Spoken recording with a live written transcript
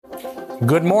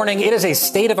Good morning. It is a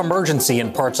state of emergency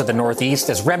in parts of the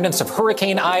Northeast as remnants of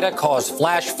Hurricane Ida cause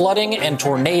flash flooding and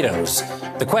tornadoes.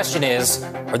 The question is,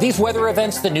 are these weather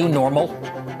events the new normal?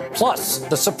 Plus,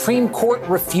 the Supreme Court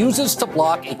refuses to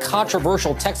block a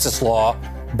controversial Texas law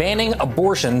banning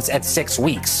abortions at 6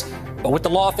 weeks. But with the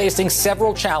law facing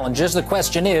several challenges, the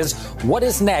question is, what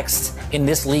is next in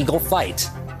this legal fight?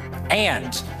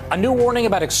 And a new warning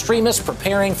about extremists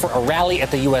preparing for a rally at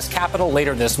the U.S. Capitol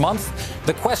later this month.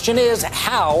 The question is,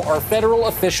 how are federal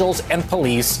officials and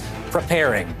police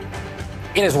preparing?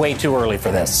 It is way too early for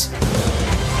this.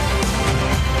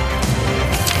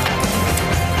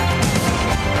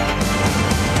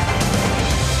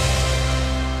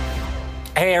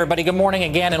 Hey, everybody. Good morning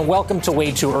again, and welcome to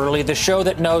Way Too Early, the show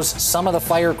that knows some of the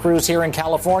fire crews here in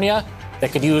California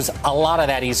that could use a lot of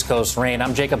that East Coast rain.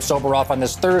 I'm Jacob Soboroff on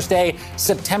this Thursday,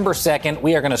 September 2nd.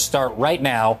 We are going to start right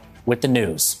now with the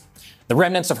news. The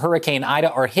remnants of Hurricane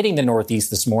Ida are hitting the Northeast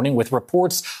this morning with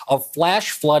reports of flash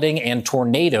flooding and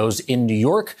tornadoes in New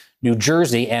York, New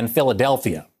Jersey, and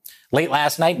Philadelphia. Late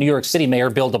last night, New York City Mayor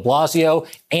Bill de Blasio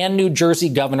and New Jersey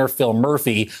Governor Phil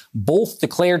Murphy both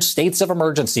declared states of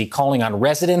emergency, calling on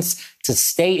residents to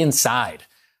stay inside.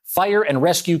 Fire and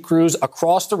rescue crews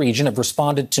across the region have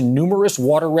responded to numerous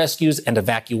water rescues and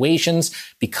evacuations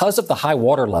because of the high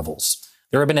water levels.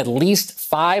 There have been at least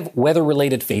 5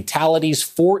 weather-related fatalities,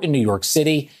 4 in New York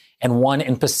City and 1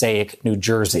 in Passaic, New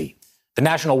Jersey. The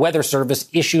National Weather Service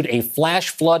issued a flash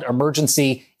flood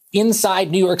emergency inside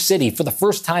New York City for the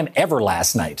first time ever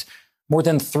last night. More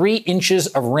than 3 inches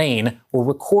of rain were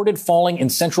recorded falling in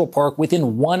Central Park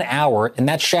within 1 hour, and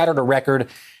that shattered a record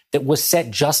that was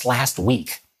set just last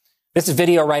week. This is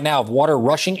video right now of water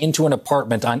rushing into an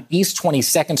apartment on East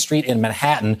 22nd Street in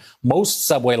Manhattan. Most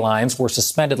subway lines were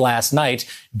suspended last night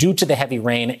due to the heavy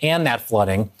rain and that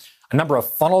flooding. A number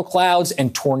of funnel clouds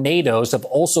and tornadoes have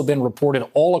also been reported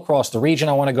all across the region.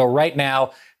 I want to go right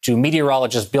now to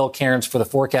meteorologist Bill Cairns for the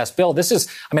forecast. Bill, this is,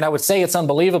 I would say it's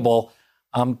unbelievable,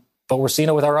 but we're seeing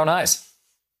it with our own eyes.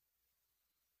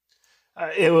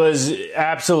 It was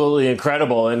absolutely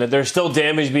incredible, and there's still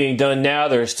damage being done now.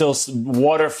 There's still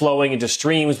water flowing into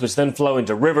streams, which then flow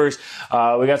into rivers.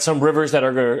 We got some rivers that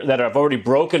have already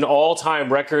broken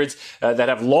all-time records, that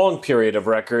have long period of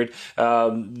record.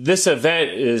 This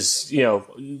event is,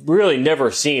 really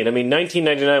never seen.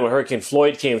 1999 when Hurricane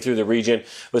Floyd came through the region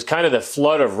was kind of the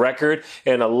flood of record,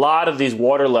 and a lot of these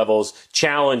water levels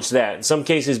challenged that. In some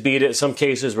cases beat it, some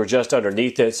cases were just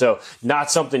underneath it, so not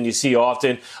something you see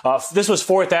often. This was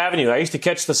 4th Avenue. I used to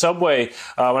catch the subway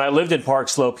when I lived in Park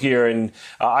Slope here, and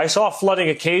I saw flooding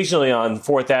occasionally on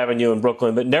 4th Avenue in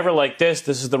Brooklyn, but never like this.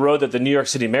 This is the road that the New York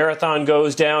City Marathon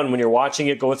goes down when you're watching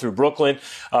it go through Brooklyn.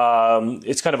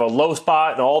 It's kind of a low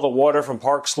spot, and all the water from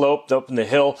Park Slope up in the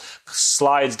hill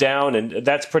slides down, and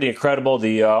that's pretty incredible.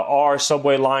 The R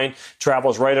subway line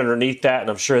travels right underneath that, and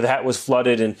I'm sure that was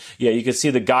flooded, and you could see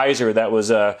the geyser that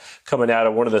was coming out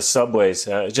of one of the subways.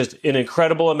 Just an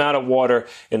incredible amount of water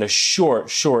in a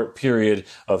short period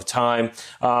of time.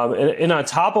 And on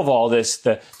top of all this,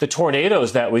 the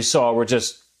tornadoes that we saw were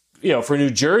just, for New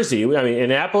Jersey.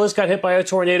 Annapolis got hit by a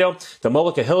tornado. The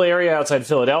Mullica Hill area outside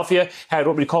Philadelphia had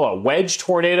what we call a wedge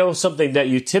tornado, something that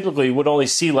you typically would only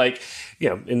see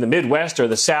in the Midwest or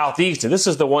the Southeast. And this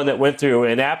is the one that went through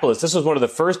Annapolis. This was one of the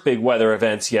first big weather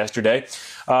events yesterday.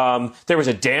 There was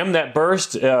a dam that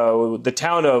burst. The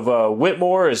town of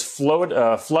Whitmore is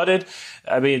flooded.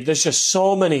 There's just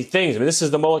so many things. This is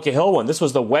the Mullica Hill one. This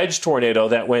was the wedge tornado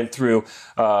that went through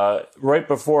right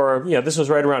before, this was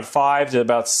right around 5 to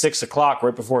about 6 o'clock,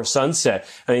 right before sunset.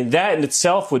 That in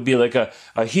itself would be like a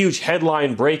huge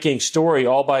headline breaking story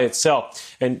all by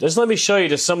itself. And just let me show you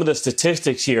just some of the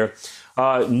statistics here.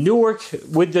 Newark,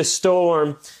 with this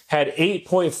storm, had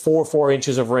 8.44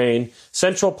 inches of rain.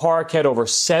 Central Park had over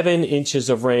 7 inches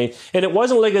of rain. And it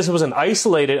wasn't like this was an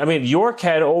isolated, York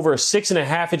had over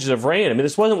 6.5 inches of rain.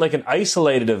 This wasn't like an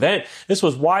isolated event. This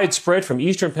was widespread from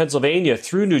eastern Pennsylvania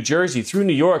through New Jersey, through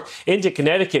New York, into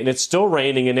Connecticut, and it's still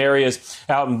raining in areas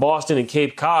out in Boston and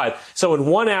Cape Cod. So in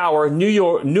 1 hour,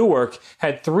 Newark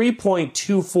had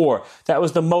 3.24. That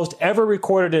was the most ever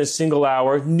recorded in a single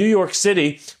hour. New York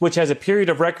City, which has a period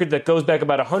of record that goes back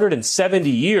about 170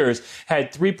 years,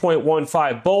 had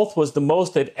 3.15. Both was the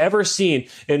most they'd ever seen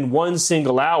in one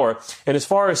single hour. And as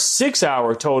far as 6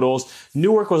 hour totals,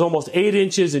 Newark was almost 8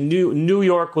 inches and New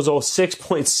York was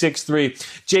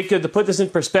 6.63. Jacob, to put this in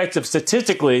perspective,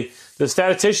 statistically, the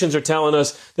statisticians are telling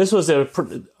us this was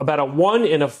about a 1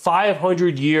 in a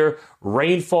 500 year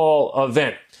rainfall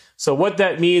event. So what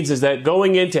that means is that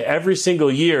going into every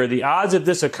single year, the odds of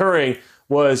this occurring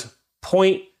was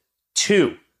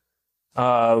 0.2.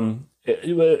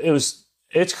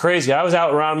 It's crazy. I was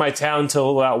out around my town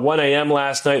till about 1 a.m.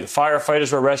 last night.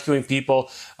 Firefighters were rescuing people.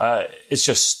 It's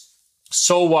just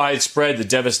so widespread, the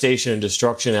devastation and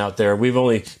destruction out there. We've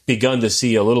only begun to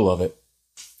see a little of it.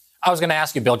 I was going to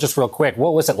ask you, Bill, just real quick,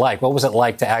 what was it like? What was it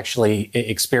like to actually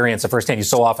experience it firsthand? You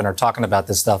so often are talking about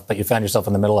this stuff, but you found yourself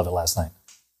in the middle of it last night.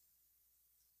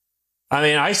 I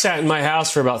mean, I sat in my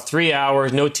house for about 3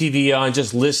 hours, no TV on,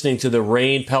 just listening to the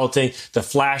rain pelting, the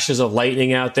flashes of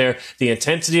lightning out there. The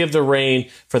intensity of the rain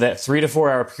for that 3 to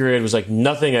 4 hour period was like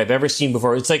nothing I've ever seen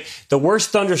before. It's like the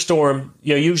worst thunderstorm,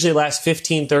 usually lasts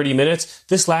 15, 30 minutes.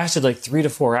 This lasted like 3 to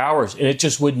 4 hours, and it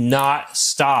just would not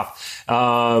stop.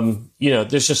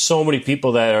 There's just so many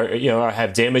people that are,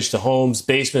 have damage to homes,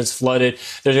 basements flooded.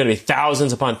 There's going to be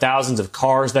thousands upon thousands of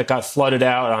cars that got flooded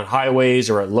out on highways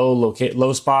or at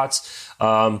low spots.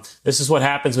 This is what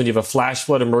happens when you have a flash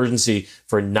flood emergency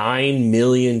for 9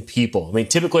 million people. I mean,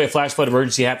 typically a flash flood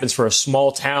emergency happens for a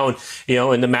small town,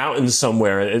 in the mountains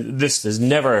somewhere. This is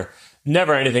never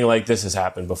anything like this has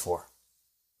happened before.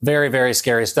 Very, very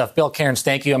scary stuff. Bill Cairns,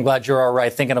 thank you. I'm glad you're all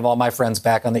right. Thinking of all my friends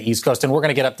back on the East Coast. And we're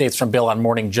going to get updates from Bill on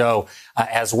Morning Joe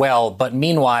as well. But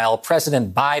meanwhile,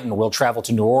 President Biden will travel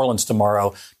to New Orleans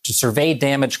tomorrow to survey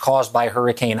damage caused by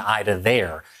Hurricane Ida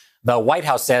there. The White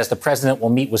House says the president will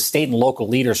meet with state and local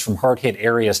leaders from hard-hit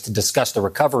areas to discuss the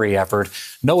recovery effort.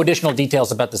 No additional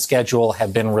details about the schedule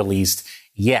have been released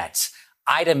yet.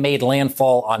 Ida made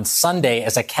landfall on Sunday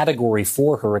as a Category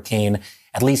 4 hurricane.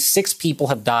 At least 6 people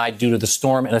have died due to the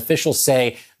storm, and officials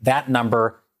say that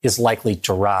number is likely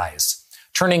to rise.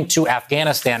 Turning to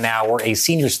Afghanistan now, where a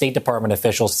senior State Department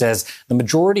official says the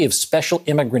majority of special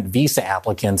immigrant visa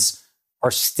applicants are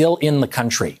still in the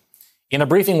country. In a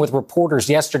briefing with reporters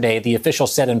yesterday, the official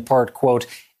said in part, quote,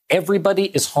 "Everybody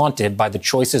is haunted by the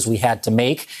choices we had to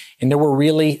make, and there were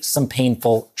really some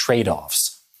painful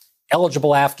trade-offs."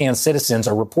 Eligible Afghan citizens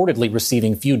are reportedly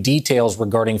receiving few details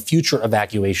regarding future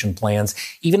evacuation plans,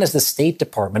 even as the State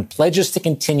Department pledges to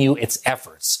continue its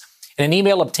efforts. In an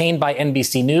email obtained by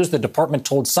NBC News, the department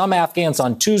told some Afghans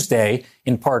on Tuesday,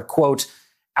 in part, quote,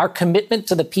 "Our commitment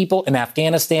to the people in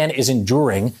Afghanistan is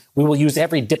enduring. We will use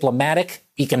every diplomatic,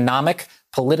 economic,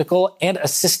 political, and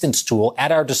assistance tool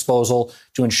at our disposal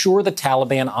to ensure the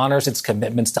Taliban honors its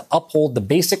commitments to uphold the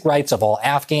basic rights of all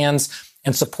Afghans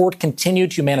and support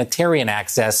continued humanitarian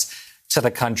access to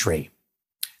the country."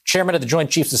 Chairman of the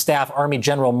Joint Chiefs of Staff, Army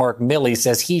General Mark Milley,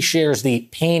 says he shares the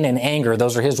pain and anger,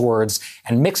 those are his words,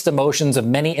 and mixed emotions of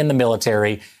many in the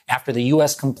military after the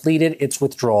U.S. completed its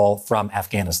withdrawal from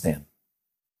Afghanistan.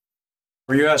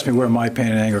 Well, you asked me where my pain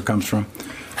and anger comes from.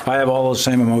 I have all those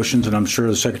same emotions, and I'm sure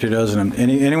the Secretary does, and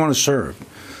anyone who served.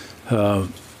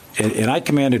 And I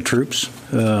commanded troops,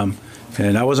 and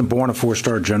I wasn't born a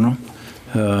 4-star general.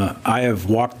 I have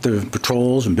walked the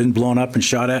patrols and been blown up and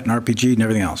shot at and RPG'd and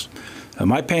everything else.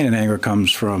 My pain and anger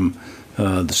comes from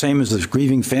the same as the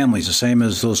grieving families, the same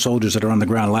as those soldiers that are on the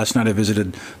ground. Last night I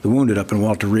visited the wounded up in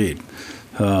Walter Reed.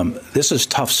 This is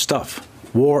tough stuff.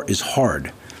 War is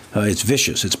hard. It's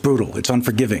vicious. It's brutal. It's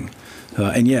unforgiving.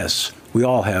 And yes, we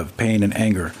all have pain and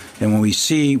anger. And when we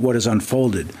see what has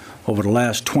unfolded over the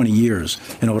last 20 years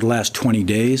and over the last 20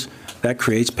 days, that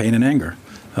creates pain and anger.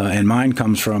 And mine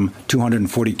comes from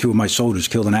 242 of my soldiers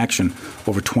killed in action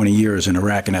over 20 years in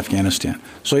Iraq and Afghanistan.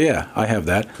 So, yeah, I have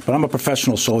that. But I'm a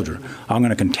professional soldier. I'm going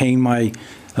to contain my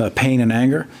pain and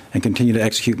anger and continue to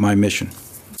execute my mission.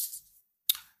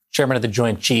 Chairman of the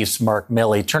Joint Chiefs, Mark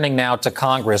Milley. Turning now to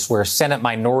Congress, where Senate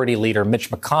Minority Leader Mitch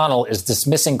McConnell is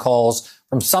dismissing calls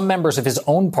from some members of his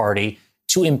own party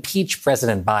to impeach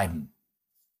President Biden.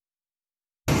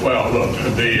 Well, look,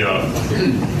 if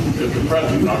the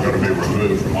president's not going to be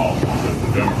removed from office, if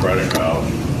the Democratic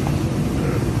House,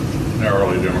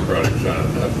 narrowly Democratic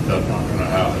Senate, that's not going to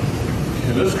happen.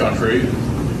 In this country,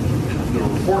 the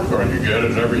report card you get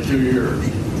is every 2 years.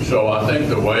 So I think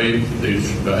the way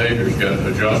these behaviors get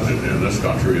adjusted in this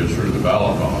country is through the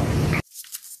ballot box.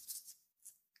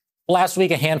 Last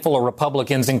week, a handful of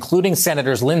Republicans, including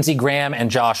Senators Lindsey Graham and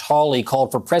Josh Hawley,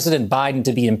 called for President Biden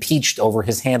to be impeached over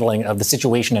his handling of the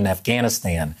situation in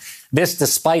Afghanistan. This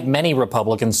despite many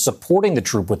Republicans supporting the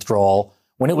troop withdrawal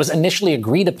when it was initially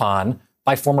agreed upon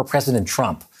by former President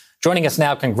Trump. Joining us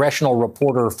now, congressional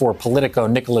reporter for Politico,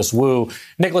 Nicholas Wu.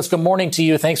 Nicholas, good morning to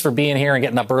you. Thanks for being here and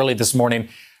getting up early this morning.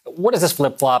 What does this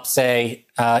flip-flop say?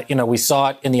 We saw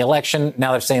it in the election.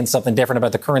 Now they're saying something different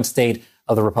about the current state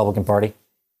of the Republican Party.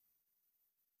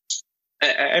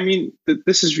 I mean,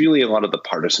 this is really a lot of the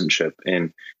partisanship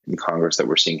in Congress that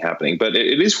we're seeing happening. But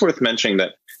it is worth mentioning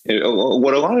that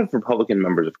what a lot of Republican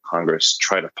members of Congress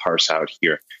try to parse out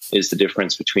here is the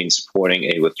difference between supporting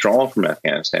a withdrawal from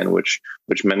Afghanistan, which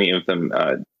many of them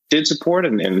did support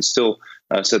and still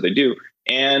said they do.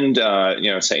 And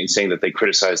saying that they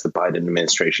criticize the Biden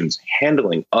administration's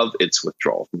handling of its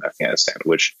withdrawal from Afghanistan,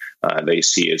 which they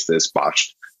see as this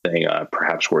botched thing,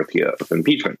 perhaps worthy of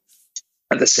impeachment.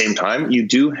 At the same time, you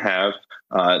do have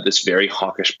this very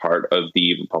hawkish part of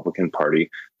the Republican Party,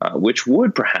 which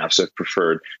would perhaps have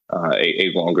preferred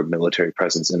a longer military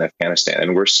presence in Afghanistan.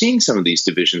 And we're seeing some of these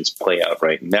divisions play out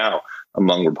right now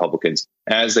among Republicans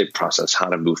as they process how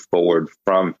to move forward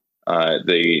from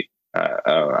the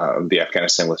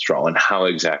Afghanistan withdrawal and how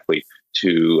exactly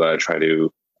to try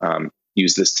to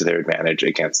use this to their advantage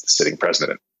against the sitting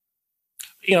president.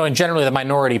 And generally the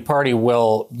minority party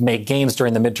will make gains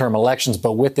during the midterm elections,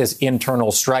 but with this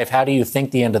internal strife, how do you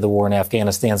think the end of the war in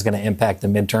Afghanistan is going to impact the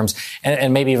midterms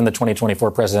and maybe even the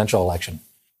 2024 presidential election?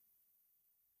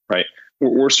 Right.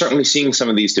 We're certainly seeing some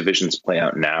of these divisions play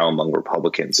out now among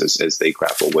Republicans as they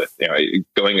grapple with,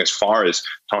 going as far as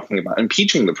talking about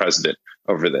impeaching the president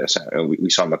over this.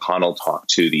 We saw McConnell talk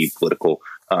to the political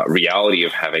reality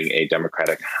of having a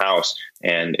Democratic House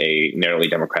and a narrowly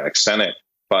Democratic Senate,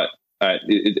 but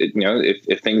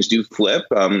if things do flip,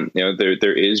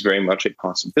 there is very much a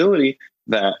possibility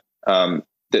that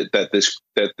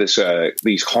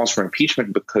these calls for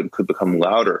impeachment could become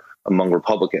louder among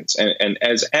Republicans. And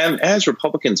as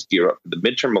Republicans gear up for the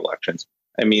midterm elections,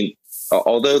 I mean,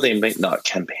 although they might not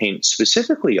campaign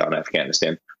specifically on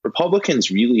Afghanistan,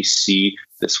 Republicans really see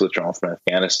this withdrawal from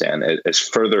Afghanistan as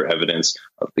further evidence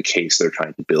of the case they're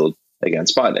trying to build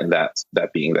against Biden, and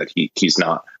that being that he's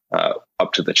not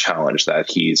up to the challenge,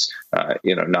 that he's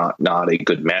not a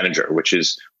good manager, which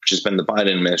has been the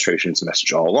Biden administration's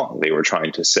message all along. They were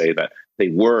trying to say that they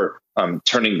were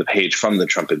turning the page from the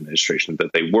Trump administration,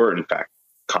 that they were in fact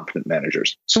competent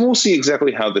managers. So we'll see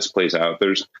exactly how this plays out.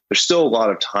 There's still a lot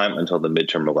of time until the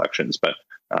midterm elections, but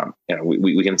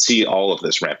we can see all of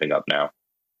this ramping up now.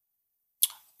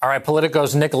 All right,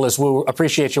 Politico's Nicholas Wu,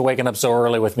 appreciate you waking up so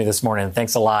early with me this morning.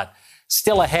 Thanks a lot.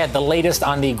 Still ahead, the latest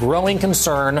on the growing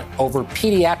concern over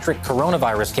pediatric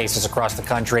coronavirus cases across the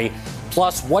country.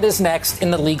 Plus, what is next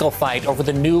in the legal fight over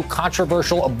the new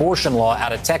controversial abortion law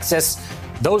out of Texas?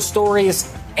 Those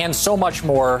stories and so much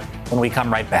more when we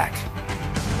come right back.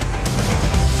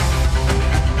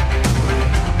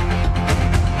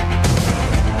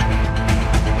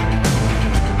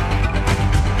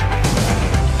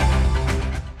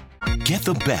 Get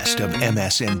the best of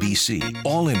MSNBC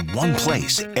all in one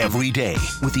place every day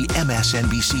with the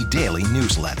MSNBC Daily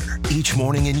Newsletter. Each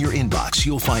morning in your inbox,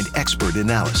 you'll find expert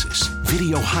analysis,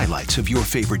 video highlights of your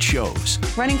favorite shows.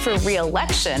 Running for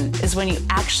re-election is when you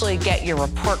actually get your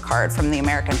report card from the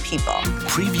American people.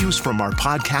 Previews from our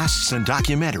podcasts and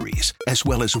documentaries, as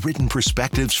well as written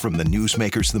perspectives from the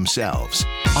newsmakers themselves.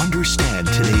 Understand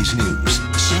today's news.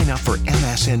 Sign up for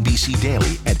MSNBC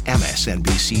Daily at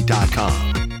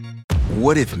msnbc.com.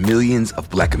 What if millions of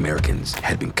Black Americans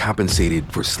had been compensated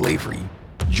for slavery?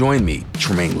 Join me,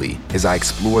 Tremaine Lee, as I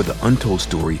explore the untold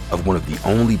story of one of the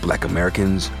only Black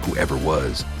Americans who ever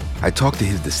was. I talk to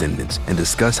his descendants and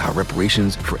discuss how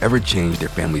reparations forever changed their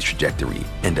family's trajectory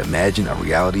and imagine a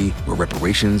reality where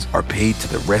reparations are paid to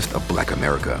the rest of Black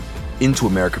America. Into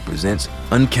America presents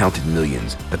Uncounted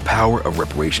Millions, The Power of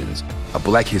Reparations, a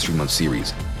Black History Month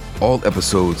series. All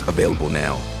episodes available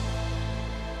now.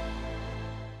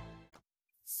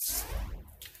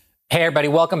 Hey, everybody,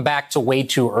 welcome back to Way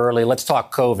Too Early. Let's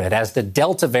talk COVID. As the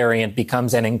Delta variant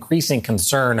becomes an increasing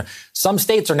concern, some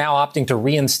states are now opting to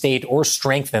reinstate or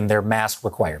strengthen their mask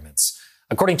requirements.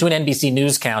 According to an NBC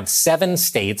News count, 7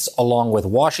 states, along with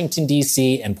Washington,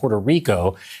 D.C. and Puerto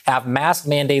Rico, have mask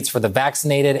mandates for the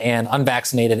vaccinated and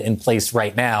unvaccinated in place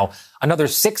right now. Another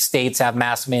 6 states have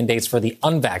mask mandates for the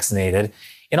unvaccinated.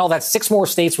 In all, that's 6 more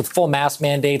states with full mask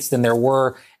mandates than there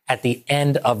were at the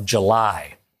end of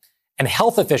July. And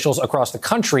health officials across the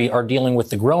country are dealing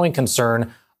with the growing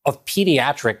concern of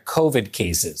pediatric COVID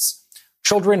cases.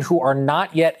 Children who are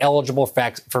not yet eligible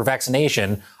for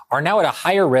vaccination are now at a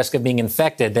higher risk of being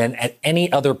infected than at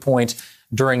any other point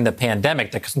during the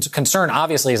pandemic. The concern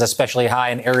obviously is especially high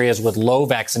in areas with low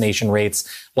vaccination rates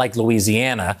like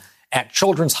Louisiana. At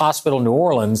Children's Hospital New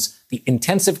Orleans, the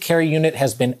intensive care unit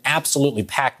has been absolutely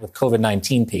packed with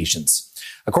COVID-19 patients.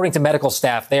 According to medical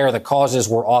staff there, the causes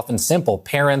were often simple: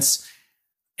 parents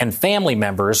and family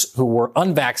members who were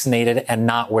unvaccinated and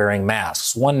not wearing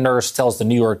masks. One nurse tells the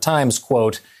New York Times,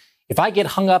 quote, "If I get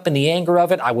hung up in the anger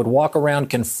of it, I would walk around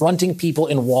confronting people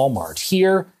in Walmart,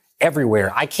 here,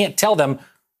 everywhere. I can't tell them,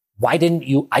 why didn't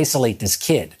you isolate this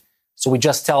kid? So we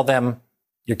just tell them,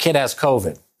 your kid has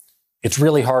COVID. It's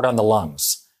really hard on the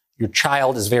lungs. Your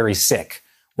child is very sick.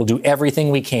 We'll do everything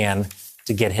we can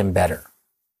to get him better."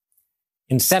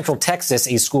 In Central Texas,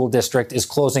 a school district is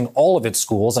closing all of its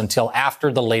schools until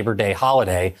after the Labor Day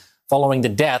holiday, following the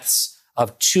deaths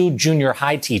of 2 junior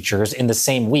high teachers in the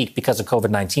same week because of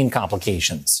COVID-19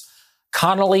 complications.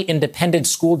 Connolly Independent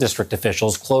School District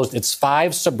officials closed its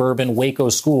 5 suburban Waco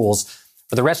schools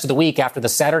for the rest of the week after the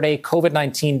Saturday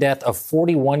COVID-19 death of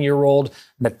 41-year-old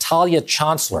Natalia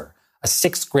Chancellor, a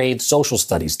 6th grade social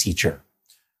studies teacher.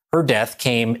 Her death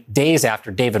came days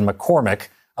after David McCormick,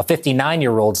 a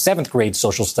 59-year-old 7th grade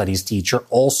social studies teacher,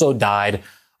 also died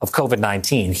of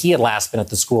COVID-19. He had last been at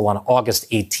the school on August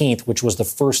 18th, which was the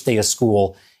first day of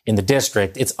school in the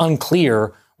district. It's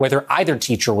unclear whether either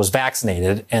teacher was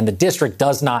vaccinated, and the district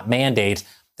does not mandate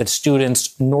that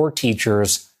students nor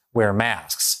teachers wear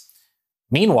masks.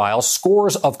 Meanwhile,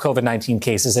 scores of COVID-19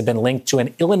 cases have been linked to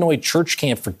an Illinois church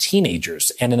camp for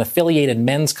teenagers and an affiliated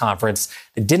men's conference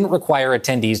that didn't require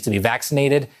attendees to be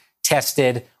vaccinated,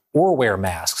 tested, or wear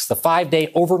masks. The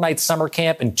 5-day overnight summer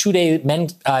camp and 2-day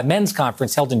men's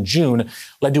conference held in June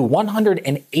led to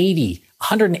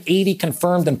 180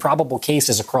 confirmed and probable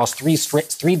cases across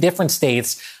three different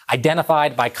states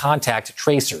identified by contact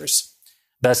tracers.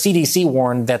 The CDC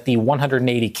warned that the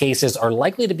 180 cases are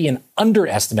likely to be an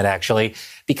underestimate, actually,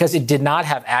 because it did not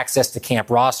have access to camp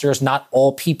rosters. Not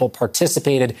all people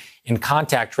participated in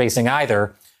contact tracing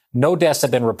either. No deaths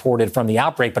have been reported from the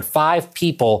outbreak, but 5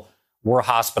 people were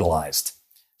hospitalized.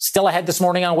 Still ahead this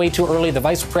morning on Way Too Early, the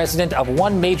vice president of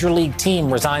one major league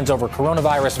team resigns over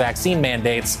coronavirus vaccine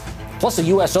mandates. Plus, the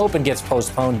U.S. Open gets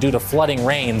postponed due to flooding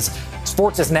rains.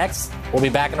 Sports is next. We'll be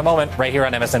back in a moment right here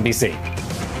on MSNBC.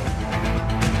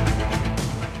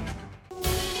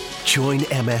 Join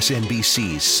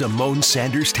MSNBC's Simone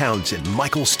Sanders Townsend,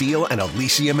 Michael Steele, and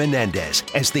Alicia Menendez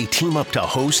as they team up to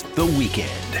host The Weekend.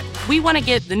 We want to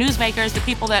get the newsmakers, the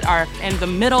people that are in the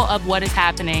middle of what is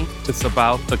happening. It's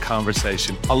about the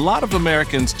conversation. A lot of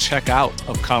Americans check out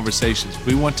of conversations.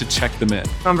 We want to check them in.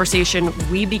 Conversation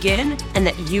we begin and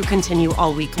that you continue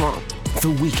all week long.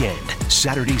 The Weekend,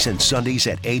 Saturdays and Sundays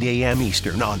at 8 a.m.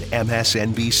 Eastern on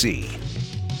MSNBC.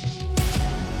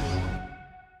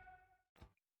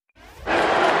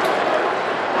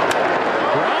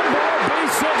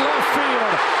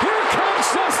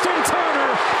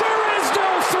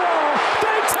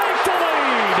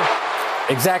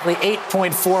 Exactly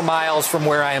 8.4 miles from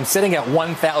where I am sitting at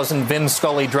 1000 Vin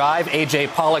Scully Drive. A.J.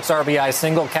 Pollock's RBI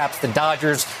single caps the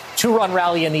Dodgers' 2-run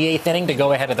rally in the 8th inning to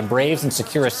go ahead of the Braves and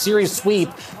secure a series sweep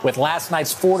with last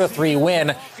night's 4-3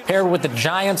 win. Paired with the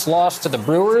Giants' loss to the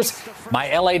Brewers,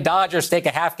 my L.A. Dodgers take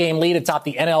a half-game lead atop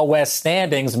the NL West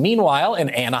standings. Meanwhile, in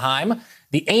Anaheim,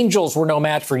 the Angels were no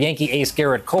match for Yankee ace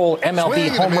Garrett Cole.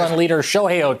 MLB home run leader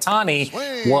Shohei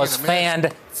Ohtani was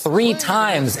fanned 3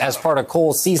 times as part of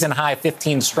Cole's season-high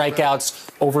 15 strikeouts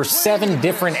over 7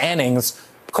 different innings.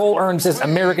 Cole earns his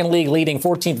American League leading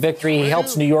 14th victory. He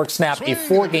helps New York snap a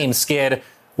 4-game skid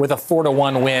with a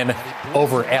 4-1 win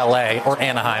over L.A., or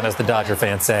Anaheim, as the Dodger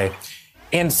fans say.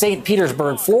 In St.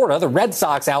 Petersburg, Florida, the Red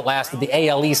Sox outlasted the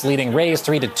AL East leading Rays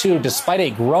 3-2 despite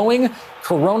a growing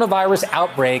coronavirus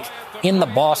outbreak in the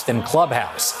Boston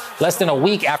clubhouse. Less than a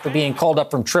week after being called up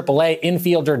from AAA,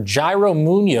 infielder Jairo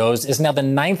Munoz is now the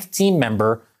 9th team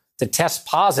member to test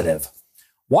positive.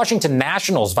 Washington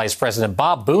Nationals Vice President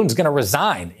Bob Boone is going to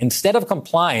resign instead of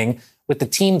complying with the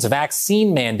team's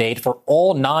vaccine mandate for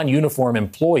all non-uniform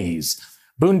employees.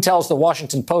 Boone tells the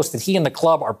Washington Post that he and the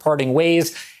club are parting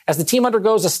ways as the team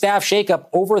undergoes a staff shakeup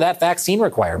over that vaccine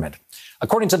requirement.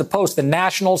 According to the Post, the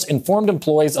Nationals informed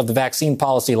employees of the vaccine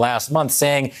policy last month,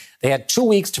 saying they had 2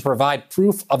 weeks to provide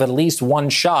proof of at least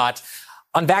 1 shot.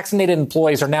 Unvaccinated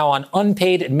employees are now on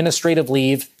unpaid administrative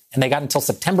leave, and they got until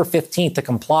September 15th to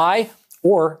comply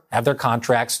or have their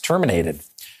contracts terminated.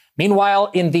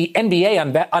 Meanwhile, in the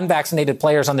NBA, unvaccinated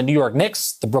players on the New York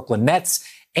Knicks, the Brooklyn Nets,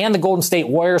 and the Golden State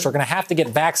Warriors are going to have to get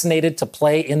vaccinated to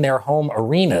play in their home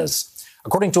arenas.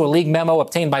 According to a league memo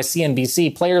obtained by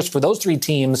CNBC, players for those 3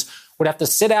 teams would have to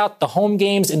sit out the home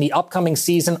games in the upcoming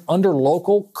season under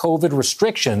local COVID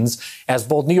restrictions, as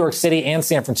both New York City and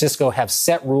San Francisco have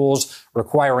set rules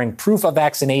requiring proof of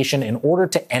vaccination in order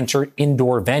to enter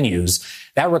indoor venues.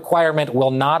 That requirement will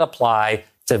not apply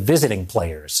to visiting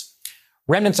players.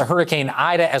 Remnants of Hurricane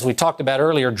Ida, as we talked about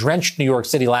earlier, drenched New York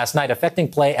City last night, affecting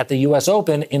play at the U.S.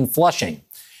 Open in Flushing.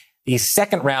 The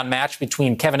second-round match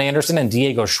between Kevin Anderson and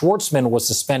Diego Schwartzman was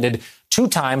suspended 2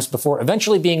 times before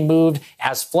eventually being moved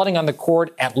as flooding on the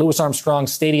court at Louis Armstrong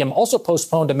Stadium also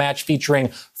postponed a match featuring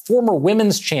former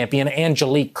women's champion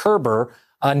Angelique Kerber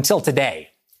until today.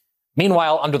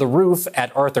 Meanwhile, under the roof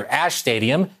at Arthur Ashe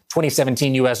Stadium,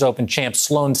 2017 U.S. Open champ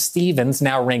Sloane Stephens,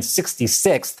 now ranked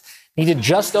 66th, needed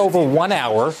just over 1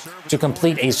 hour to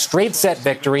complete a straight set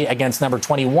victory against number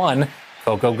 21,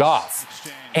 Coco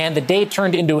Gauff. And the day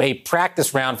turned into a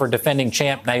practice round for defending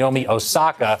champ Naomi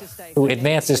Osaka, who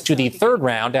advances to the third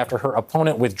round after her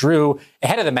opponent withdrew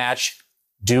ahead of the match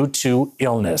due to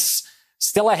illness.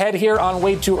 Still ahead here on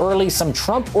Way Too Early, some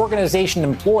Trump Organization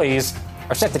employees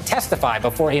are set to testify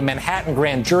before a Manhattan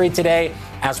grand jury today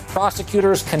as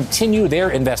prosecutors continue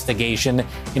their investigation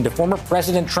into former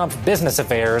President Trump's business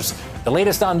affairs. The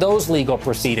latest on those legal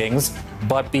proceedings.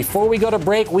 But before we go to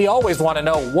break, we always want to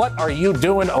know, what are you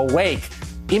doing awake?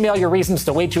 Email your reasons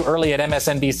to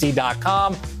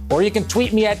waytooearly@msnbc.com, or you can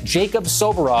tweet me at Jacob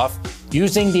Soboroff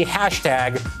using the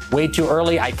hashtag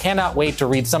 #WayTooEarly. I cannot wait to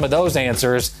read some of those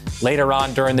answers later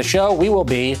on during the show. We will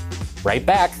be right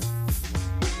back.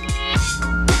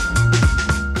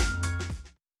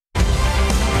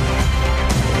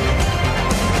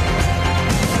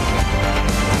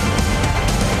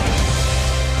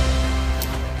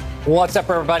 What's up,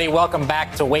 everybody? Welcome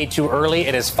back to Way Too Early.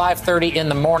 It is 5:30 in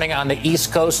the morning on the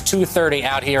East Coast, 2:30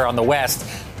 out here on the West.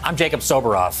 I'm Jacob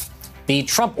Soboroff. The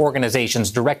Trump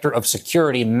Organization's Director of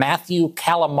Security, Matthew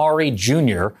Calamari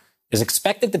Jr., is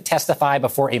expected to testify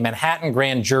before a Manhattan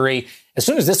grand jury as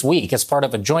soon as this week as part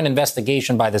of a joint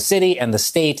investigation by the city and the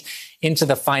state into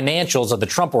the financials of the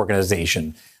Trump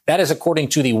Organization. That is according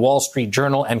to the Wall Street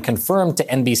Journal and confirmed to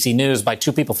NBC News by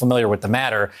two people familiar with the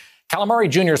matter. Calamari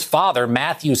Jr.'s father,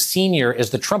 Matthew Sr., is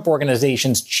the Trump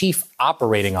Organization's chief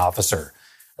operating officer.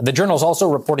 The Journal is also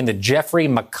reporting that Jeffrey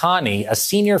McConney, a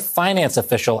senior finance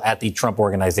official at the Trump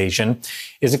Organization,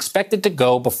 is expected to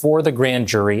go before the grand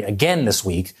jury again this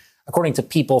week, according to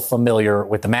people familiar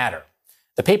with the matter.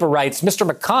 The paper writes, Mr.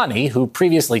 McConney, who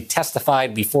previously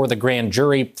testified before the grand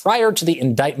jury prior to the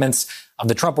indictments of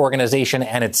the Trump Organization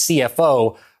and its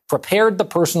CFO, prepared the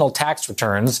personal tax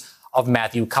returns of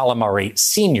Matthew Calamari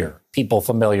Sr., people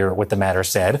familiar with the matter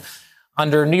said.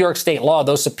 Under New York state law,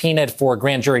 those subpoenaed for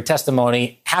grand jury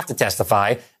testimony have to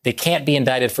testify. They can't be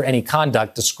indicted for any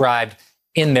conduct described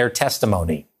in their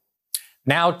testimony.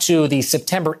 Now to the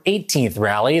September 18th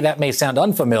rally. That may sound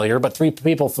unfamiliar, but three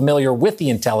people familiar with the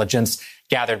intelligence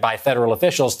gathered by federal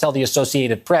officials tell the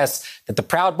Associated Press that the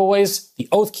Proud Boys, the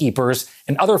Oath Keepers,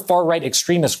 and other far-right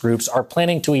extremist groups are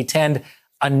planning to attend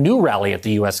a new rally at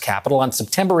the U.S. Capitol on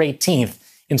September 18th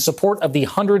in support of the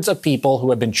hundreds of people who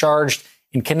have been charged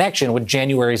in connection with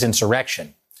January's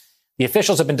insurrection. The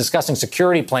officials have been discussing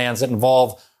security plans that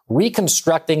involve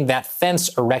reconstructing that fence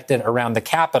erected around the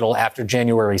Capitol after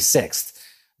January 6th.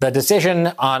 The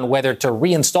decision on whether to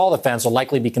reinstall the fence will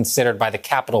likely be considered by the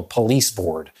Capitol Police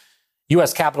Board.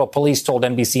 U.S. Capitol Police told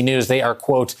NBC News they are,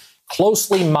 quote,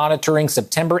 closely monitoring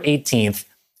September 18th,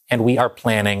 and we are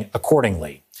planning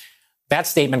accordingly. That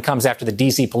statement comes after the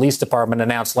D.C. Police Department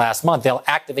announced last month they'll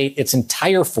activate its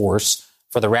entire force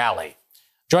for the rally.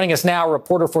 Joining us now,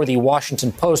 reporter for the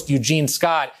Washington Post, Eugene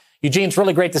Scott. Eugene, it's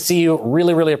really great to see you.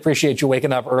 Really appreciate you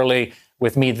waking up early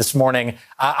with me this morning.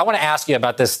 I want to ask you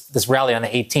about this rally on the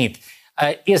 18th.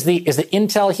 Is the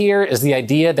intel here, is the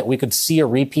idea that we could see a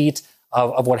repeat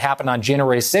of what happened on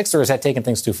January 6th, or is that taking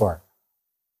things too far?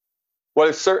 Well,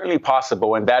 it's certainly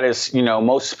possible, and that is,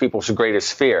 most people's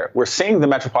greatest fear. We're seeing the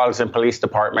Metropolitan Police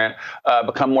Department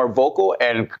become more vocal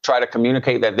and try to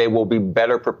communicate that they will be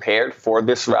better prepared for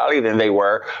this rally than they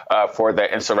were for the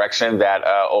insurrection that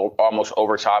almost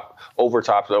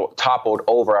toppled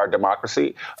over our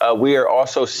democracy. We are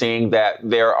also seeing that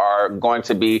there are going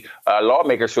to be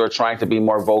lawmakers who are trying to be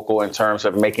more vocal in terms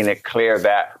of making it clear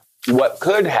that what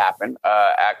could happen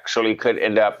actually could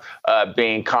end up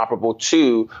being comparable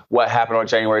to what happened on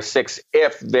January 6th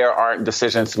if there aren't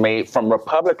decisions made from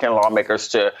Republican lawmakers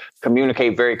to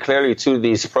communicate very clearly to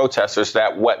these protesters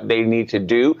that what they need to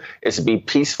do is be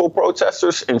peaceful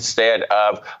protesters instead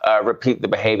of repeat the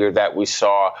behavior that we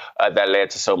saw that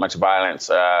led to so much violence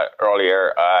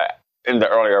earlier in the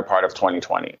earlier part of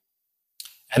 2020.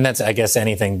 And that's, I guess,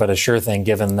 anything but a sure thing,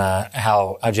 given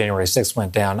how January 6th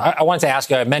went down. I wanted to ask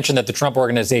you, I mentioned that the Trump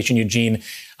Organization, Eugene,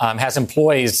 has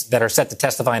employees that are set to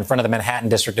testify in front of the Manhattan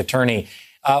District Attorney.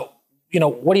 What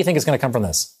do you think is going to come from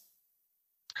this?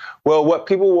 Well, what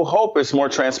people will hope is more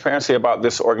transparency about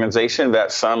this organization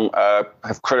that some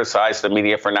have criticized the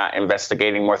media for not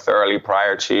investigating more thoroughly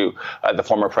prior to the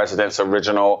former president's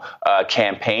original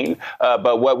campaign.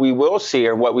 But what we will see,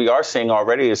 or what we are seeing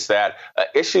already, is that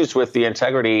issues with the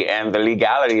integrity and the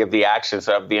legality of the actions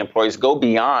of the employees go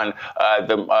beyond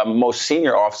the most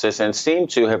senior offices and seem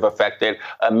to have affected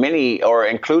many, or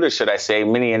included, should I say,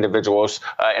 many individuals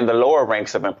in the lower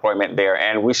ranks of employment there.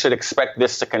 And we should expect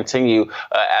this to continue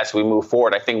as as we move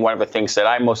forward. I think one of the things that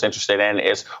I'm most interested in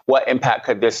is what impact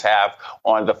could this have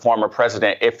on the former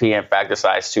president if he, in fact,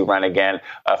 decides to run again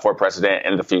for president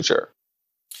in the future.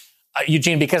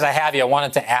 Eugene, because I have you, I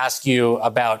wanted to ask you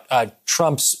about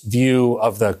Trump's view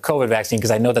of the COVID vaccine,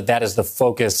 because I know that is the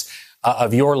focus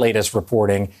of your latest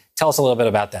reporting. Tell us a little bit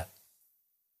about that.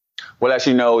 Well, as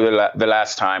you know, the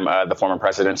last time the former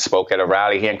president spoke at a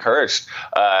rally, he encouraged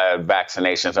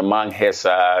vaccinations among his,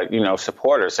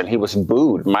 supporters, and he was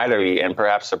booed mightily and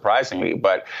perhaps surprisingly.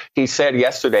 But he said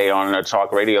yesterday on a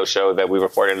talk radio show that we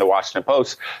reported in the Washington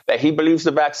Post that he believes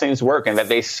the vaccines work and that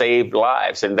they saved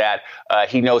lives, and that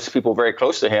he knows people very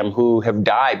close to him who have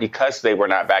died because they were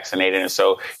not vaccinated. And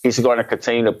so he's going to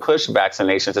continue to push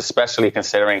vaccinations, especially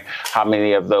considering how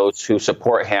many of those who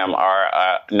support him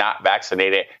are not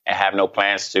vaccinated and have no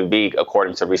plans to be,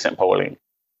 according to recent polling.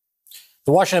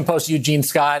 The Washington Post, Eugene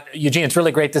Scott. Eugene, it's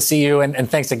really great to see you, and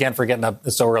thanks again for getting up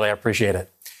so early. I appreciate it.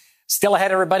 Still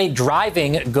ahead, everybody,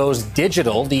 driving goes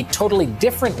digital, the totally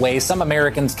different way some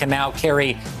Americans can now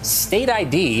carry state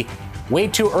ID. Way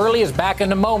Too Early is back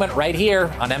in a moment right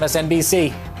here on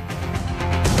MSNBC.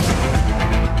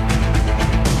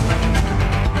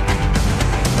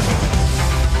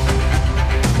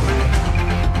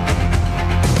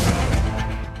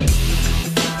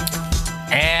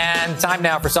 Time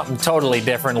now for something totally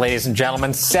different, ladies and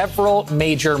gentlemen. Several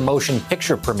major motion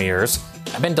picture premieres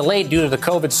have been delayed due to the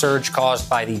COVID surge caused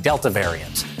by the Delta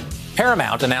variant.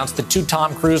 Paramount announced the 2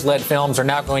 Tom Cruise-led films are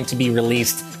now going to be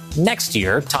released next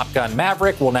year. Top Gun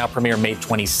Maverick will now premiere May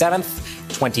 27th,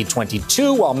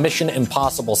 2022, while Mission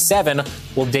Impossible 7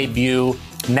 will debut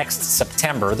next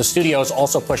September. The studios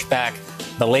also pushed back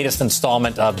the latest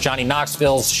installment of Johnny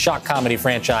Knoxville's shock comedy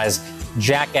franchise,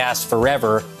 Jackass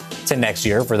Forever, to next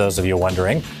year, for those of you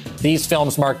wondering. These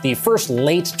films mark the first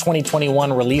late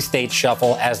 2021 release date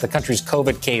shuffle as the country's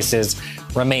COVID cases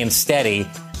remain steady.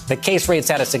 The case rates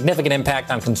had a significant impact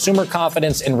on consumer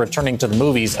confidence in returning to the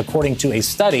movies, according to a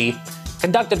study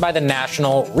conducted by the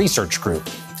National Research Group.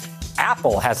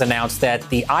 Apple has announced that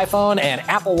the iPhone and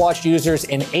Apple Watch users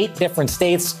in 8 different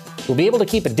states will be able to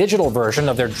keep a digital version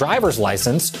of their driver's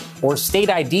license or state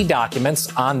ID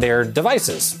documents on their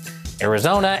devices.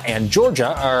 Arizona and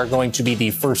Georgia are going to be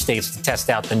the first states to test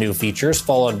out the new features,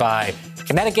 followed by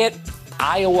Connecticut,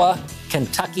 Iowa,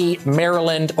 Kentucky,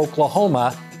 Maryland,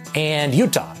 Oklahoma, and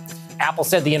Utah. Apple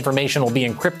said the information will be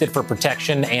encrypted for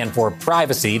protection and for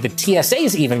privacy. The TSA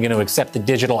is even going to accept the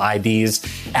digital IDs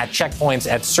at checkpoints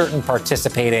at certain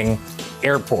participating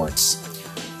airports.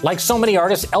 Like so many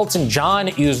artists, Elton John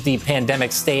used the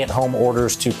pandemic stay-at-home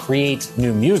orders to create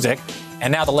new music.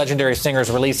 And now the legendary singer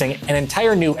is releasing an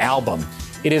entire new album.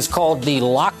 It is called The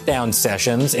Lockdown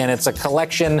Sessions, and it's a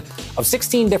collection of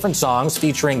 16 different songs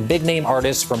featuring big-name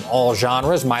artists from all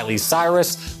genres. Miley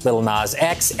Cyrus, Lil Nas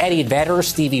X, Eddie Vedder,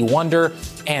 Stevie Wonder,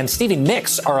 and Stevie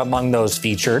Nicks are among those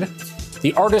featured.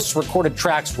 The artists recorded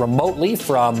tracks remotely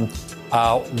from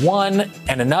one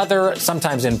and another,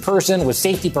 sometimes in person, with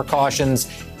safety precautions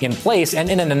in place.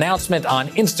 And in an announcement on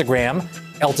Instagram,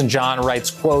 Elton John writes,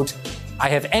 quote, "I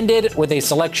have ended with a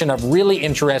selection of really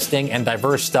interesting and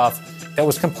diverse stuff that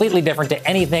was completely different to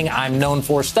anything I'm known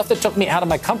for, stuff that took me out of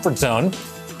my comfort zone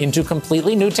into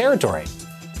completely new territory."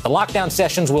 The Lockdown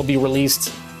Sessions will be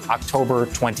released October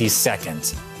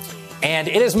 22nd. And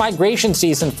it is migration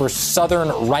season for southern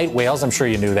right whales. I'm sure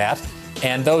you knew that.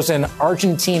 And those in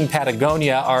Argentine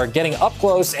Patagonia are getting up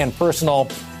close and personal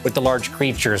with the large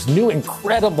creatures. New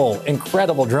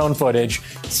incredible drone footage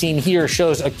seen here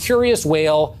shows a curious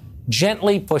whale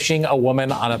gently pushing a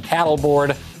woman on a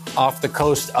paddleboard off the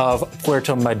coast of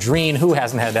Puerto Madryn. Who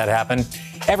hasn't had that happen?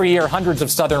 Every year, hundreds of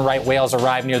southern right whales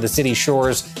arrive near the city's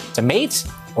shores to mate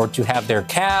or to have their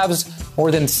calves.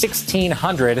 More than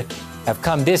 1,600 have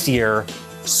come this year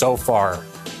so far.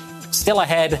 Still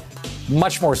ahead,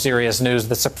 much more serious news.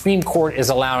 The Supreme Court is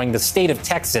allowing the state of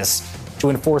Texas to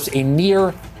enforce a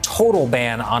near total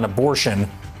ban on abortion.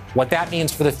 What that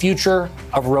means for the future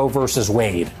of Roe versus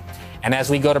Wade. And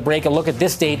as we go to break, a look at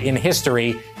this date in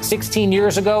history. 16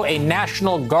 years ago, a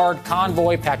National Guard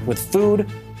convoy packed with food,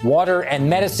 water, and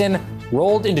medicine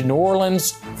rolled into New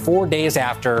Orleans 4 days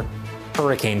after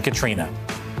Hurricane Katrina.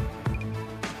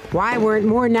 Why weren't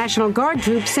more National Guard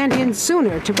troops sent in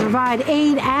sooner to provide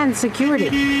aid and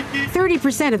security?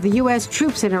 30% of the U.S.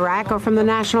 troops in Iraq are from the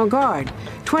National Guard,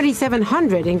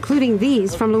 2,700 including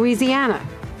these from Louisiana.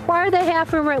 Why are they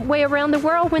halfway around the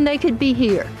world when they could be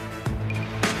here?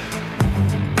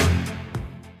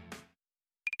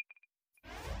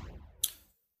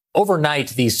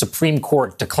 Overnight, the Supreme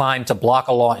Court declined to block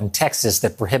a law in Texas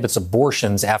that prohibits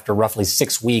abortions after roughly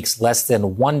 6 weeks, less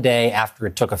than 1 day after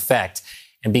it took effect.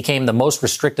 and became the most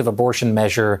restrictive abortion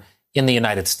measure in the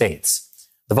United States.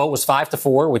 The vote was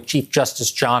 5-4, with Chief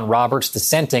Justice John Roberts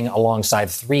dissenting alongside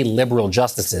 3 liberal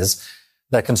justices.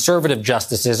 The conservative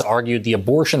justices argued the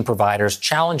abortion providers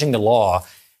challenging the law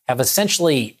have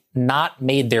essentially not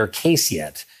made their case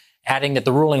yet, adding that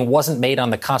the ruling wasn't made on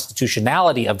the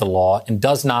constitutionality of the law and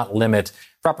does not limit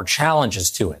proper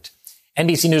challenges to it.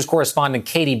 NBC News correspondent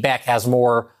Katie Beck has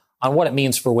more on what it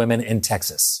means for women in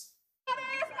Texas.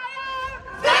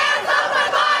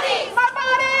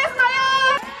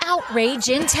 Outrage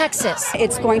in Texas.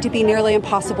 It's going to be nearly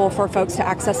impossible for folks to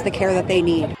access the care that they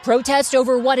need. Protest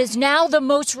over what is now the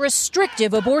most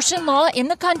restrictive abortion law in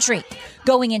the country,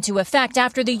 going into effect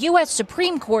after the U.S.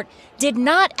 Supreme Court did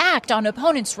not act on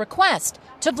opponents' request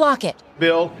to block it.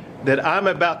 Bill that I'm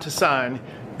about to sign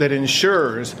that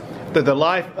ensures that the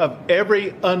life of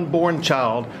every unborn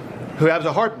child who has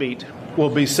a heartbeat will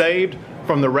be saved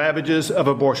from the ravages of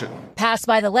abortion. Passed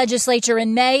by the legislature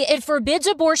in May, it forbids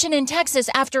abortion in Texas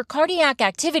after cardiac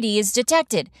activity is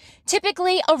detected,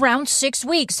 typically around 6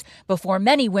 weeks, before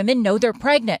many women know they're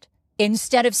pregnant.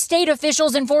 Instead of state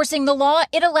officials enforcing the law,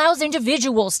 it allows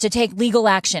individuals to take legal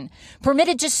action,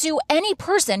 permitted to sue any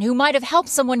person who might have helped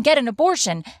someone get an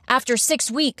abortion after 6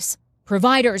 weeks.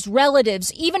 Providers,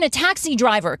 relatives, even a taxi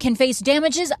driver can face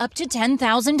damages up to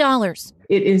 $10,000.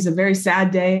 It is a very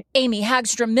sad day. Amy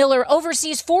Hagstrom Miller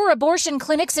oversees 4 abortion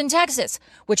clinics in Texas,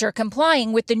 which are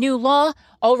complying with the new law,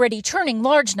 already turning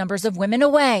large numbers of women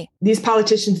away. These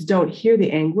politicians don't hear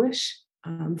the anguish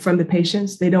from the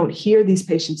patients. They don't hear these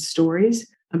patients' stories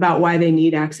about why they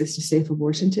need access to safe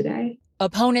abortion today.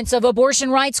 Opponents of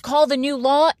abortion rights call the new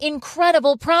law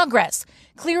incredible progress,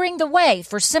 clearing the way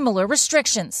for similar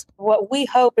restrictions. What we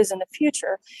hope is in the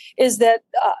future is that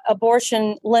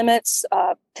abortion limits,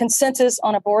 consensus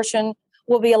on abortion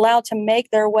will be allowed to make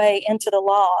their way into the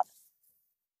law.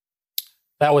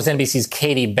 That was NBC's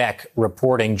Katie Beck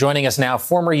reporting. Joining us now,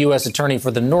 former U.S. Attorney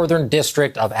for the Northern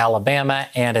District of Alabama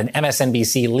and an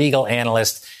MSNBC legal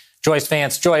analyst, Joyce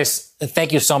Vance. Joyce,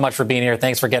 thank you so much for being here.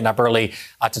 Thanks for getting up early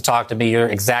to talk to me. You're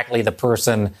exactly the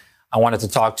person I wanted to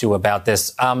talk to about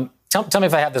this. Tell me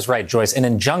if I have this right, Joyce. An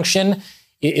injunction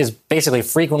is basically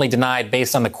frequently denied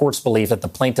based on the court's belief that the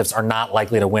plaintiffs are not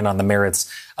likely to win on the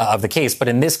merits of the case. But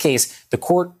in this case, the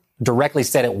court directly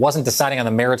said it wasn't deciding on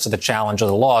the merits of the challenge of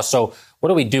the law. So what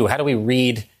do we do? How do we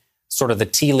read sort of the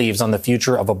tea leaves on the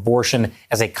future of abortion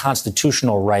as a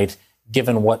constitutional right,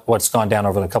 given what's gone down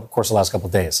over the course of the last couple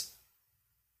of days?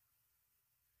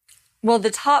 Well,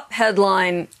 the top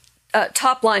line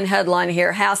headline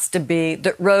here has to be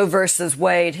that Roe versus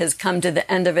Wade has come to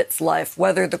the end of its life.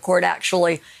 Whether the court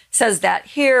actually says that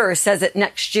here or says it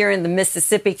next year in the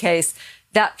Mississippi case,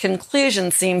 that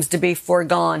conclusion seems to be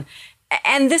foregone.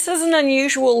 And this is an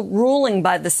unusual ruling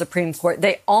by the Supreme Court.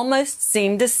 They almost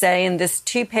seem to say in this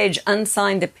 2-page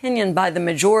unsigned opinion by the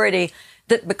majority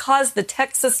that because the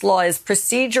Texas law is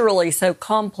procedurally so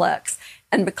complex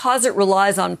and because it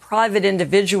relies on private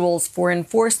individuals for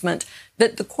enforcement,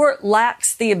 that the court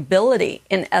lacks the ability,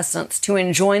 in essence, to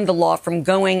enjoin the law from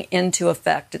going into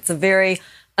effect. It's a very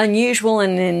unusual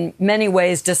and in many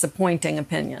ways disappointing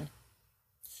opinion.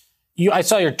 I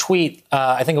saw your tweet,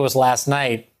 I think it was last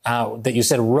night, that you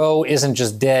said Roe isn't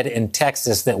just dead in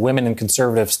Texas, that women in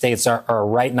conservative states are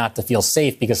right not to feel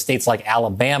safe because states like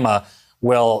Alabama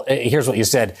will, here's what you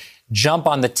said, jump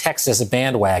on the Texas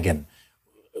bandwagon.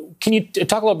 Can you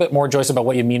talk a little bit more, Joyce, about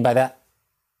what you mean by that?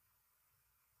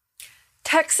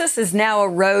 Texas is now a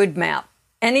roadmap.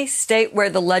 Any state where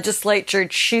the legislature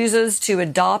chooses to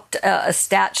adopt a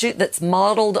statute that's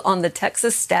modeled on the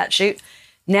Texas statute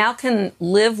now can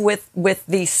live with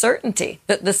the certainty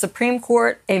that the Supreme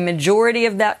Court, a majority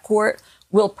of that court,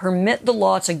 will permit the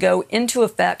law to go into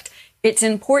effect. It's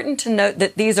important to note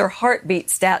that these are heartbeat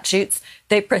statutes.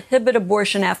 They prohibit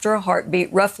abortion after a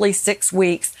heartbeat, roughly 6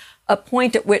 weeks, a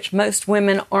point at which most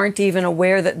women aren't even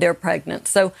aware that they're pregnant.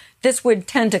 So this would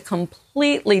tend to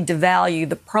completely devalue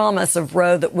the promise of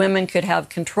Roe that women could have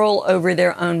control over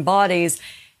their own bodies.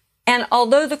 And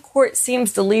although the court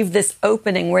seems to leave this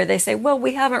opening where they say, well,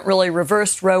 we haven't really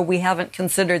reversed Roe, we haven't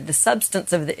considered the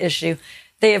substance of the issue,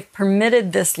 they have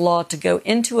permitted this law to go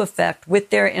into effect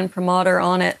with their imprimatur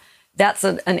on it. That's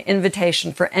an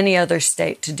invitation for any other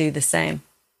state to do the same.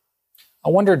 I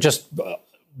wonder just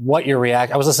what your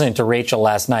reaction. I was listening to Rachel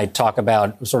last night talk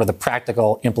about sort of the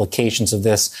practical implications of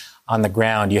this on the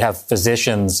ground. You have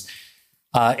physicians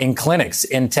in clinics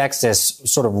in Texas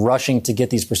sort of rushing to get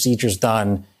these procedures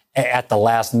done at the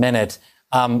last minute.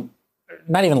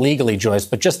 Not even legally, Joyce,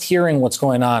 but just hearing what's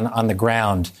going on the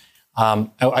ground.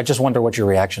 I just wonder what your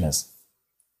reaction is.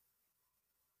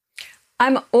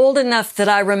 I'm old enough that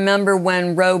I remember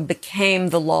when Roe became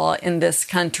the law in this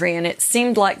country, and it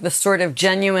seemed like the sort of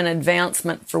genuine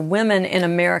advancement for women in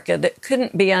America that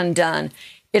couldn't be undone.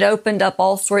 It opened up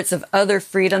all sorts of other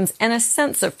freedoms and a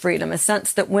sense of freedom, a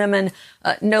sense that women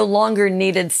no longer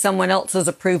needed someone else's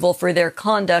approval for their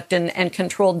conduct and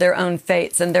controlled their own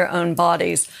fates and their own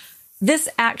bodies. This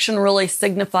action really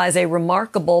signifies a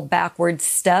remarkable backward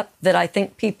step that I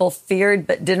think people feared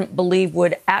but didn't believe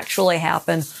would actually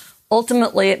happen.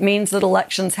 Ultimately, it means that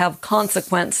elections have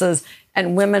consequences,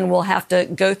 and women will have to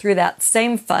go through that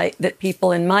same fight that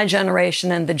people in my generation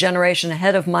and the generation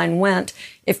ahead of mine went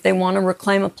if they want to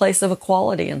reclaim a place of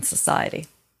equality in society.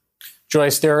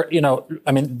 Joyce,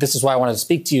 this is why I wanted to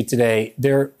speak to you today.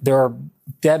 There are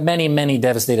many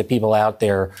devastated people out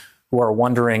there who are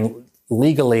wondering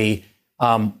legally,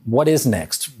 what is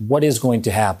next? What is going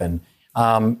to happen?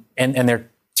 And they're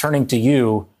turning to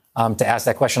you to ask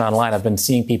that question online. I've been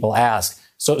seeing people ask.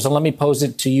 So let me pose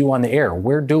it to you on the air.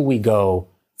 Where do we go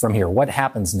from here? What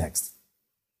happens next?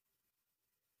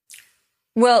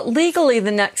 Well, legally, the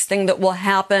next thing that will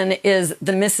happen is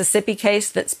the Mississippi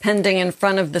case that's pending in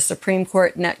front of the Supreme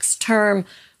Court next term,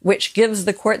 which gives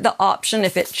the court the option,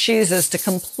 if it chooses, to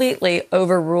completely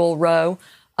overrule Roe.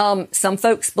 Some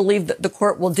folks believe that the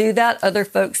court will do that. Other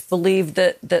folks believe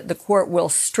that the court will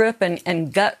strip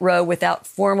and gut Roe without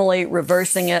formally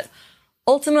reversing it.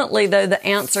 Ultimately, though, the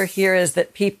answer here is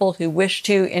that people who wish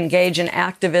to engage in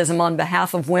activism on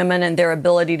behalf of women and their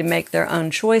ability to make their own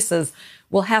choices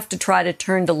will have to try to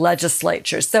turn to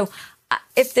legislatures. So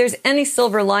if there's any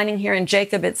silver lining here, and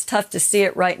Jacob, it's tough to see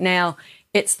it right now,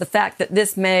 it's the fact that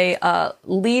this may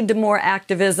lead to more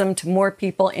activism, to more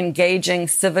people engaging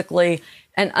civically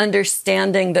and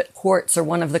understanding that courts are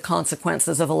one of the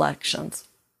consequences of elections.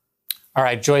 All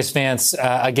right, Joyce Vance,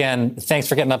 again, thanks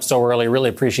for getting up so early. Really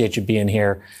appreciate you being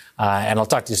here, and I'll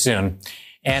talk to you soon.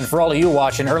 And for all of you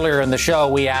watching, earlier in the show,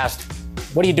 we asked,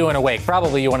 what are you doing awake?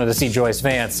 Probably you wanted to see Joyce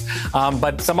Vance.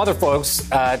 But some other folks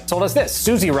told us this.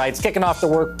 Susie writes, kicking off the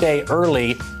workday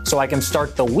early so I can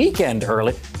start the weekend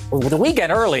early. The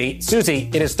weekend early, Susie,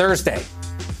 it is Thursday.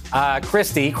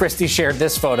 Christy shared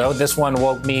this photo. This one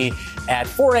woke me at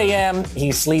 4 a.m.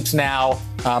 He sleeps now,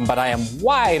 but I am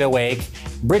wide awake.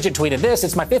 Bridget tweeted this.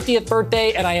 It's my 50th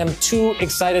birthday, and I am too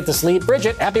excited to sleep.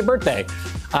 Bridget, happy birthday.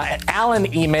 Alan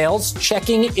emails,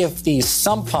 checking if the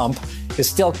sump pump is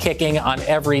still kicking on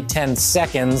every 10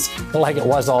 seconds like it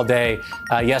was all day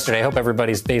yesterday. I hope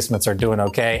everybody's basements are doing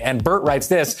okay. And Bert writes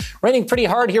this, raining pretty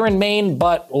hard here in Maine,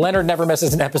 but Leonard never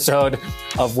misses an episode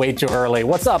of Way Too Early.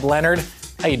 What's up, Leonard?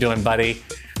 How you doing, buddy?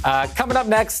 Coming up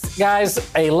next, guys,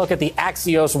 a look at the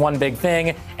Axios One Big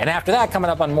Thing. And after that,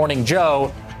 coming up on Morning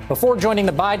Joe, before joining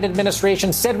the Biden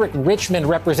administration, Cedric Richmond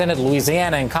represented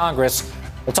Louisiana in Congress.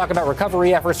 We'll talk about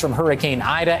recovery efforts from Hurricane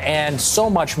Ida and so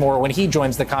much more when he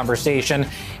joins the conversation.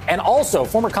 And also,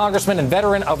 former congressman and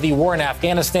veteran of the war in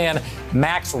Afghanistan,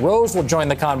 Max Rose, will join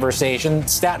the conversation.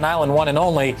 Staten Island one and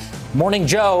only. Morning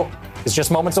Joe is just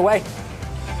moments away.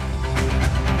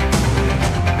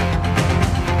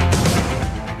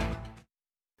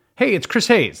 Hey, it's Chris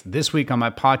Hayes. This week on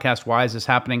my podcast, Why Is This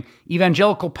Happening?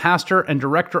 Evangelical pastor and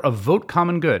director of Vote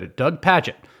Common Good, Doug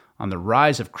Padgett, on the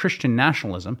rise of Christian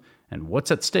nationalism and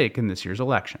what's at stake in this year's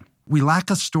election. We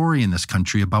lack a story in this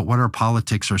country about what our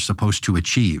politics are supposed to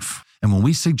achieve. And when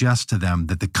we suggest to them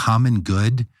that the common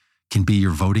good can be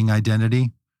your voting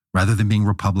identity, rather than being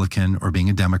Republican or being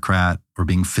a Democrat or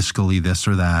being fiscally this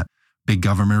or that, big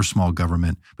government or small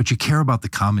government, but you care about the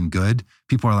common good,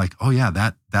 people are like, oh yeah,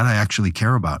 that I actually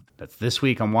care about. That's this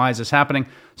week on Why Is This Happening?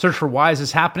 Search for Why Is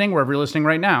This Happening wherever you're listening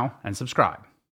right now and subscribe.